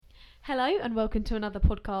Hello and welcome to another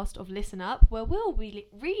podcast of Listen Up, where we'll be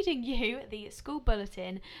reading you the school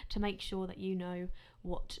bulletin to make sure that you know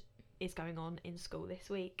what is going on in school this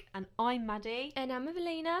week. And I'm Maddie. And I'm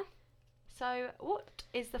Ewelina. So what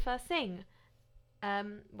is the first thing?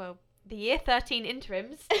 The year 13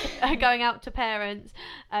 interims are going out to parents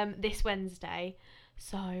this Wednesday.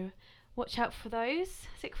 So watch out for those,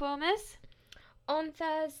 sixth formers. On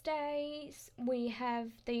Thursdays, we have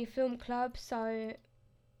the film club, so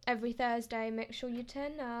every Thursday, make sure you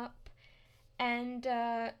turn up. And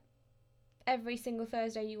every single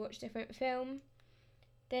Thursday, you watch different film.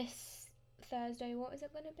 This Thursday, what is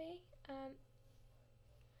it going to be?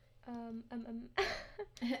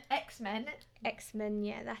 X-Men. X-Men,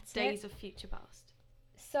 yeah, that's Days of Future Past.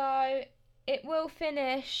 So it will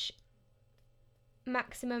finish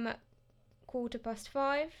maximum at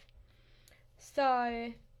 5:15.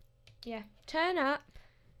 So, yeah, turn up.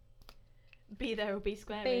 Be there or be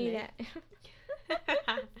square. Be really.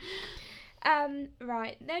 there.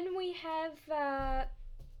 Right, then we have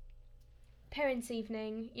Parents'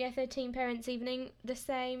 Evening. Year 13 Parents' Evening, the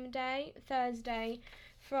same day, Thursday,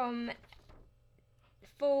 from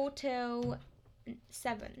 4 till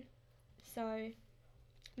 7. So,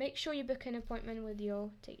 make sure you book an appointment with your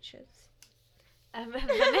teachers.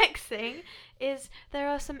 The next thing is there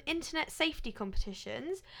are some internet safety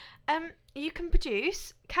competitions. Can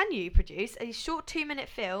you produce a short 2-minute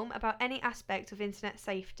film about any aspect of internet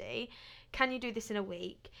safety? Can you do this in a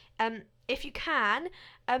week? If you can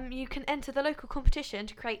enter the local competition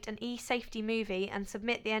to create an e-safety movie and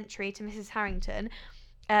submit the entry to Mrs. Harrington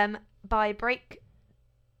by break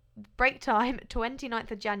time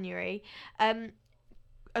 29th of January.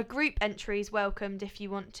 A group entry is welcomed if you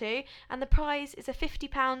want to, and the prize is a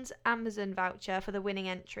 £50 Amazon voucher for the winning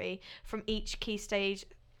entry from each key stage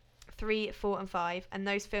 3, 4 and 5, and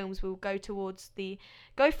those films will go forward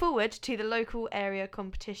to the local area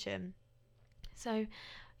competition. So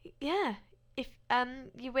yeah, if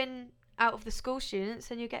you win out of the school students,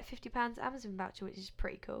 then you get £50 Amazon voucher, which is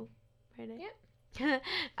pretty cool. Really? Yep.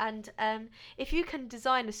 And if you can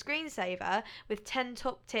design a screensaver with 10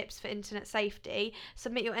 top tips for internet safety,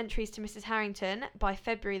 submit your entries to Mrs. Harrington by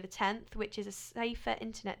February the 10th, which is a Safer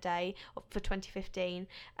Internet Day for 2015.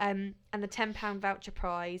 And the £10 voucher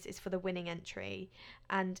prize is for the winning entry.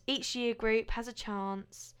 And each year group has a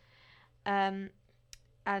chance. And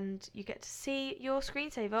you get to see your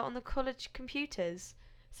screensaver on the college computers.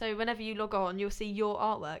 So whenever you log on, you'll see your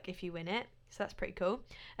artwork if you win it. So that's pretty cool.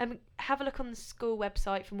 Have a look on the school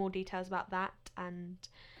website for more details about that and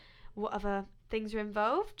what other things are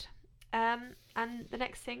involved. And the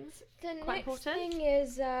next thing's quite important. The next thing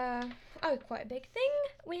is, quite a big thing.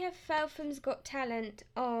 We have Feltham's Got Talent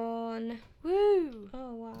on... Woo!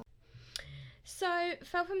 Oh, wow. So,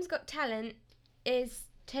 Feltham's Got Talent is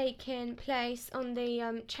taking place on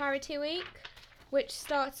the Charity Week, which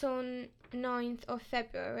starts on 9th of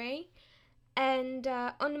February. And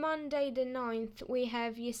on Monday the 9th, we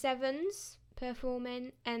have Year 7s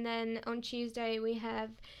performing. And then on Tuesday, we have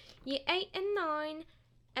Year 8 and 9.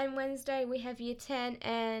 And Wednesday, we have Year 10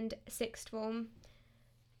 and 6th form.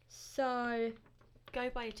 So... go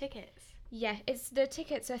buy your tickets. Yeah, the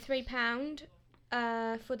tickets are £3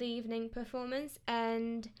 for the evening performance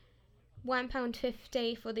and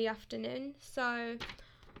 £1.50 for the afternoon. So...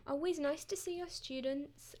 always nice to see your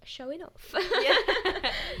students showing off.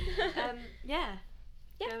 Yeah.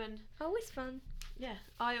 Always fun. Yeah,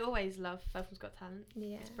 I always love Feltham's Got Talent.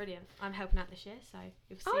 Yeah. It's brilliant. I'm helping out this year, so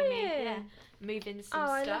you'll see me moving some stuff.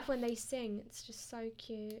 I love when they sing. It's just so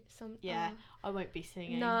cute. I won't be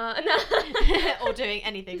singing. No. Or doing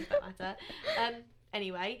anything for that matter.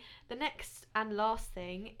 Anyway, the next and last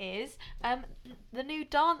thing is the new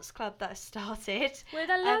dance club that has started. With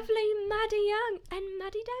a lovely Maddie Young and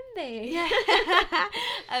Maddie Denby.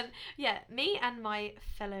 Yeah. Me and my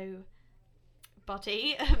fellow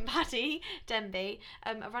buddy, Maddie Denby,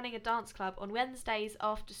 are running a dance club on Wednesdays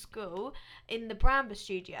after school in the Bramber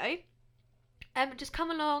studio. Just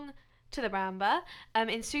come along to the Bramber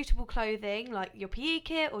in suitable clothing like your PE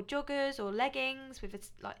kit or joggers or leggings with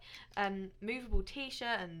a movable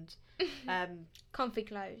t-shirt and comfy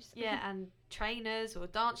clothes. And trainers or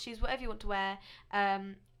dance shoes, whatever you want to wear,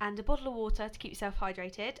 and a bottle of water to keep yourself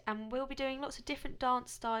hydrated. And we'll be doing lots of different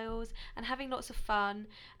dance styles and having lots of fun,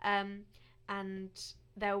 and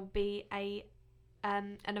there will be an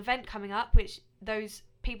event coming up which those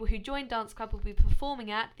people who join dance club will be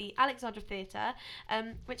performing at the Alexandra Theatre,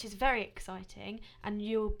 which is very exciting, and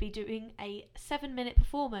you'll be doing a 7-minute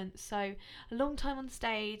performance, so a long time on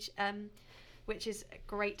stage, which is a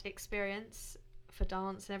great experience for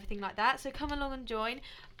dance and everything like that. So come along and join.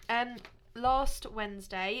 last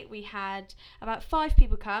Wednesday we had about 5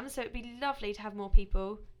 people come, so it'd be lovely to have more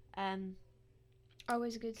people.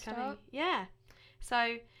 Always a good start. Yeah.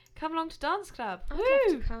 So come along to Dance Club. I'd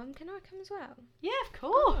love to come. Can I come as well? Yeah, of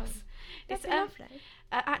course. That'd be lovely.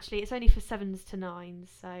 Actually, it's only for 7s to 9s,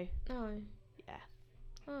 so. Oh. Yeah.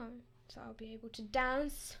 Oh, so I'll be able to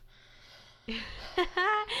dance.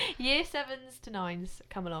 Year 7s to 9s,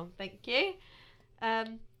 come along. Thank you.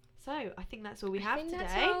 So I think that's all we have today.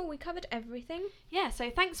 That's all. We covered everything. Yeah,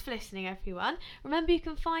 so thanks for listening, everyone. Remember, you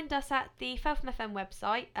can find us at the Feltham FM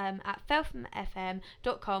website at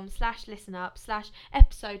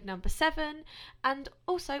felthamfm.com/listenup/episode number 7, and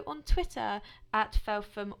also on Twitter at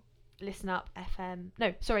Feltham Listen Up FM.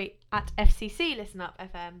 No, sorry, at FCC Listen Up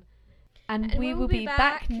FM. And we will be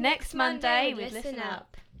back next Monday with Listen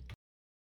Up.